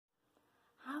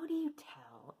do you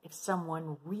tell if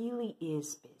someone really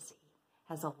is busy,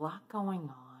 has a lot going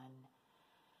on,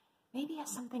 maybe has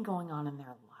something going on in their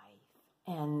life,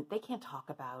 and they can't talk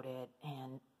about it,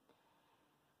 and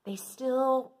they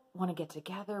still want to get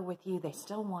together with you, they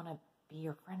still want to be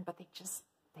your friend, but they just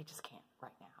can't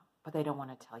right now, but they don't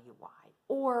want to tell you why.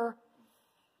 Or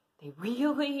they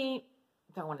really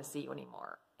don't want to see you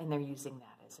anymore, and they're using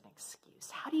that as an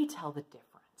excuse. How do you tell the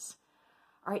difference?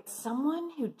 All right, someone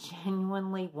who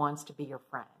genuinely wants to be your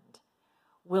friend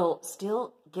will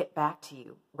still get back to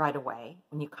you right away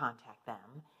when you contact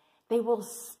them. They will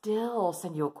still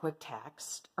send you a quick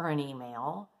text or an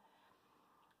email,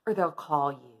 or they'll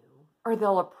call you, or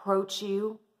they'll approach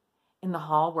you in the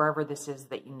hall, wherever this is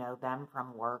that you know them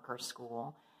from work or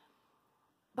school.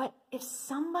 But if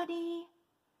somebody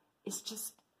is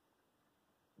just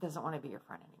doesn't want to be your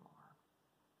friend anymore,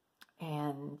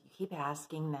 and you keep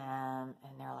asking them,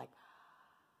 and they're like,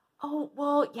 oh,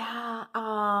 well, yeah,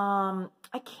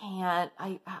 I can't,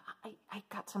 I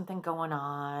got something going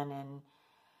on,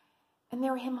 and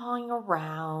they're him-hawing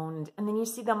around, and then you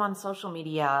see them on social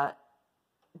media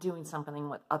doing something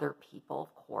with other people.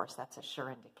 Of course, that's a sure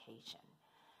indication.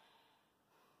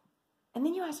 And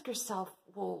then you ask yourself,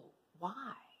 well,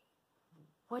 why?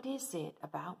 What is it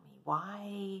about me?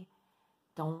 Why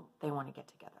don't they want to get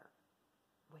together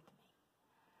with me?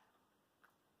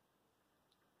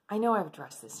 I know I've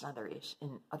addressed this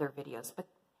in other videos, but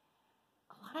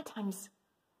a lot of times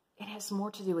it has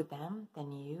more to do with them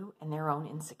than you and their own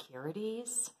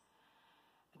insecurities.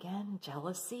 Again,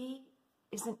 jealousy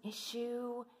is an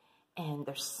issue, and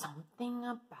there's something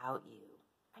about you.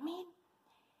 I mean,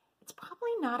 it's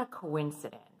probably not a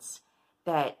coincidence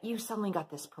that you suddenly got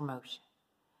this promotion,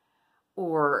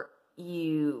 or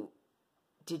you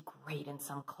did great in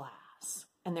some class,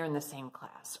 and they're in the same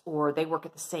class, or they work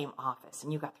at the same office,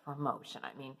 and you got the promotion.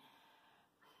 I mean,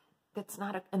 that's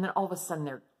not and then all of a sudden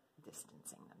they're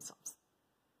distancing themselves.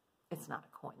 It's not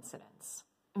a coincidence.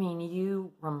 I mean,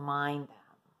 you remind them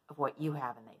of what you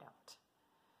have and they don't.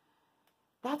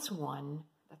 That's one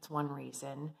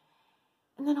reason.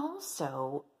 And then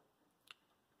also,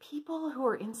 people who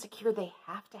are insecure, they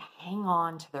have to hang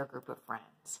on to their group of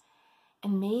friends.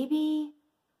 And maybe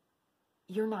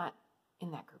you're not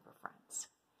in that group of friends.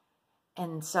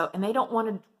 And they don't want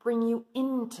to bring you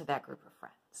into that group of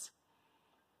friends.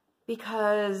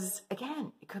 Because,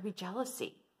 again, it could be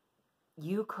jealousy.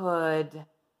 You could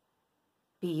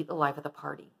be the life of the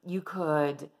party. You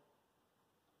could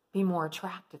be more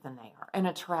attractive than they are and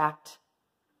attract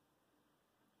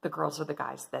the girls or the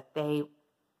guys that they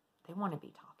want to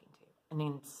be talking to. And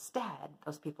instead,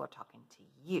 those people are talking to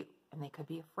you, and they could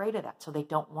be afraid of that. So they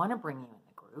don't want to bring you in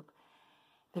the group.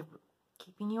 They're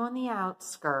keeping you on the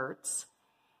outskirts.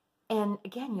 And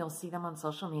again, you'll see them on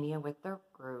social media with their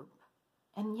group.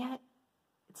 And yet,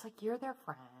 it's like you're their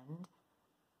friend,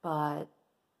 but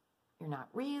you're not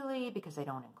really, because they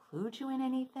don't include you in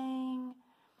anything.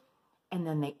 And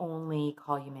then they only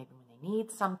call you maybe when they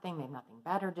need something. They have nothing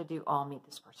better to do. Oh, I'll meet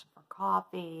this person for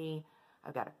coffee.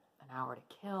 I've got an hour to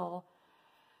kill.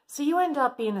 So you end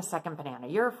up being the second banana.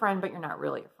 You're a friend, but you're not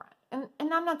really a friend.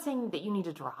 And I'm not saying that you need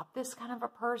to drop this kind of a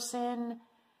person,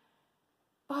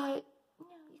 but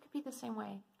you could be the same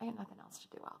way. I got nothing else to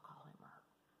do. I'll call him or her.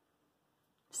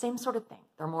 Same sort of thing.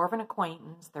 They're more of an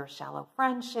acquaintance. They're a shallow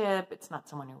friendship. It's not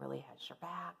someone who really has your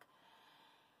back.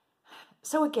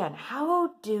 So again,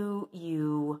 how do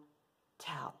you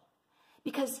tell?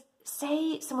 Because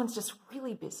say someone's just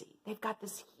really busy. They've got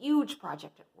this huge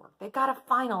project at work. They've got a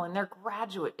final in their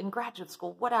graduate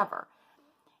school, whatever.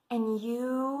 And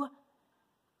you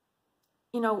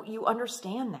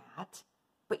understand that,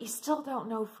 but you still don't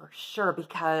know for sure,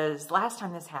 because last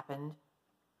time this happened,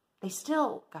 they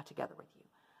still got together with you.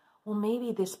 Well,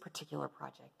 maybe this particular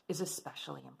project is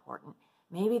especially important.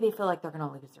 Maybe they feel like they're going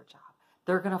to lose their job.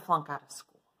 They're going to flunk out of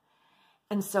school.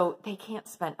 And so they can't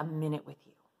spend a minute with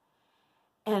you.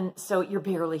 And so you're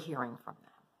barely hearing from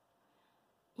them.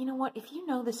 You know what? If you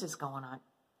know this is going on,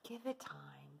 give it time.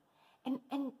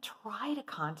 And try to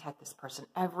contact this person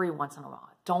every once in a while.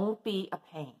 Don't be a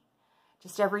pain.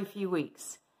 Just every few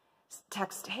weeks.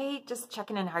 Text, hey, just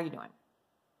checking in. How are you doing?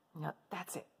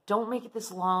 That's it. Don't make it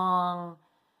this long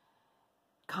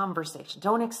conversation.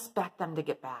 Don't expect them to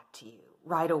get back to you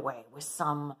right away with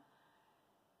some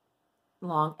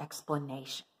long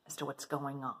explanation as to what's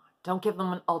going on. Don't give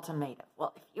them an ultimatum.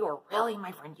 Well, if you were really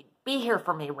my friend, you'd be here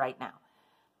for me right now.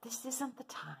 This isn't the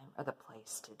time or the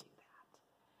place to do that.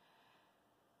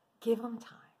 Give them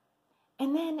time.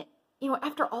 And then,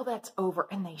 after all that's over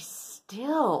and they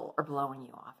still are blowing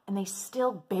you off and they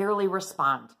still barely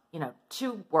respond,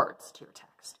 2 words to your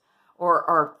text,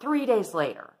 or 3 days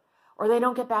later, or they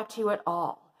don't get back to you at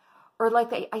all. Or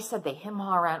like I said, they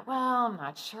hem-haw around, well, I'm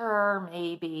not sure,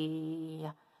 maybe.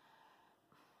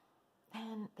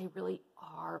 And they really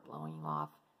are blowing you off.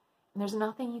 And there's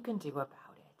nothing you can do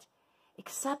about it,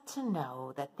 except to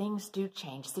know that things do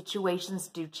change, situations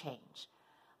do change,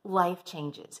 life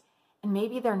changes. And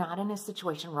maybe they're not in a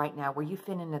situation right now where you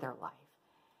fit into their life.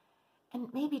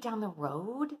 And maybe down the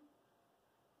road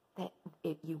that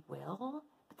you will.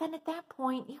 But then at that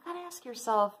point, you got to ask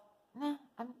yourself, nah,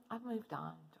 I've moved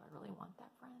on. Do I really want that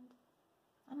friend?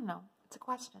 I don't know. It's a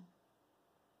question.